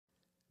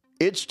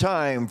It's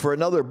time for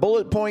another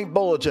Bullet Point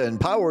Bulletin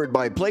powered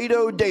by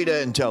Plato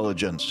Data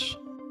Intelligence.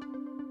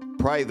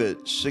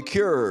 Private,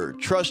 secure,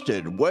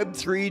 trusted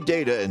Web3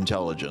 data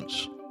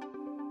intelligence.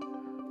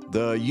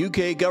 The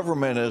UK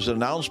government has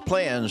announced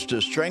plans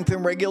to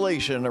strengthen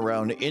regulation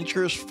around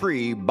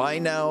interest-free buy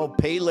now,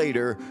 pay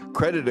later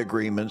credit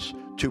agreements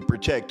to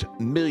protect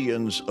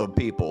millions of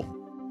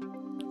people.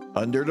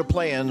 Under the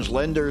plans,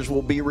 lenders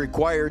will be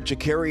required to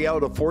carry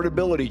out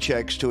affordability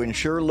checks to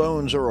ensure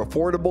loans are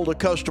affordable to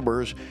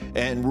customers,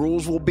 and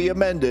rules will be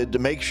amended to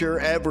make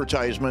sure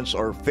advertisements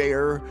are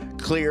fair,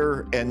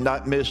 clear, and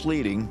not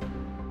misleading.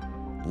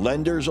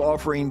 Lenders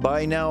offering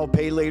buy now,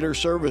 pay later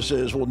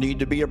services will need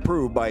to be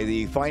approved by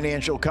the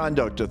Financial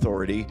Conduct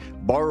Authority.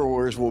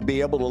 Borrowers will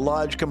be able to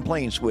lodge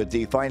complaints with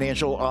the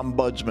Financial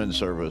Ombudsman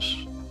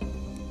Service.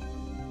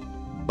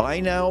 Buy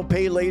now,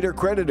 pay later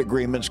credit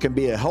agreements can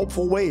be a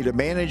helpful way to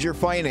manage your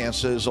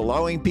finances,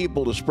 allowing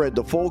people to spread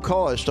the full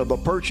cost of a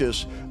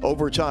purchase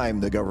over time,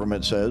 the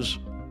government says.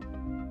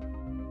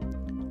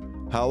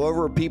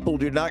 However, people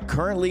do not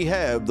currently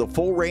have the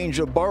full range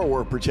of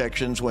borrower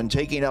protections when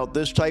taking out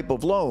this type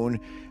of loan,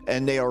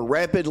 and they are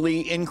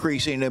rapidly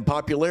increasing in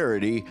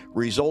popularity,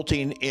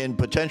 resulting in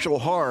potential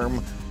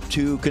harm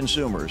to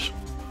consumers.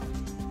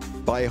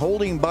 By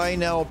holding buy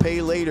now,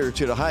 pay later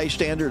to the high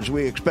standards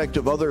we expect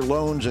of other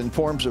loans and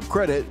forms of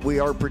credit, we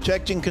are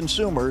protecting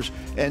consumers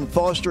and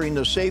fostering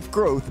the safe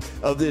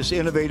growth of this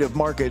innovative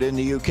market in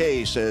the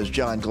UK, says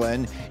John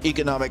Glenn,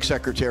 Economic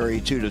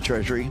Secretary to the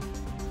Treasury.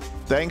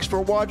 Thanks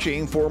for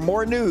watching. For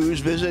more news,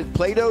 visit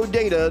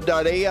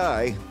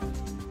platodata.ai.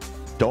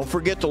 Don't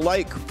forget to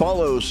like,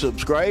 follow,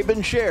 subscribe,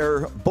 and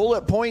share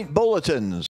Bullet Point Bulletins.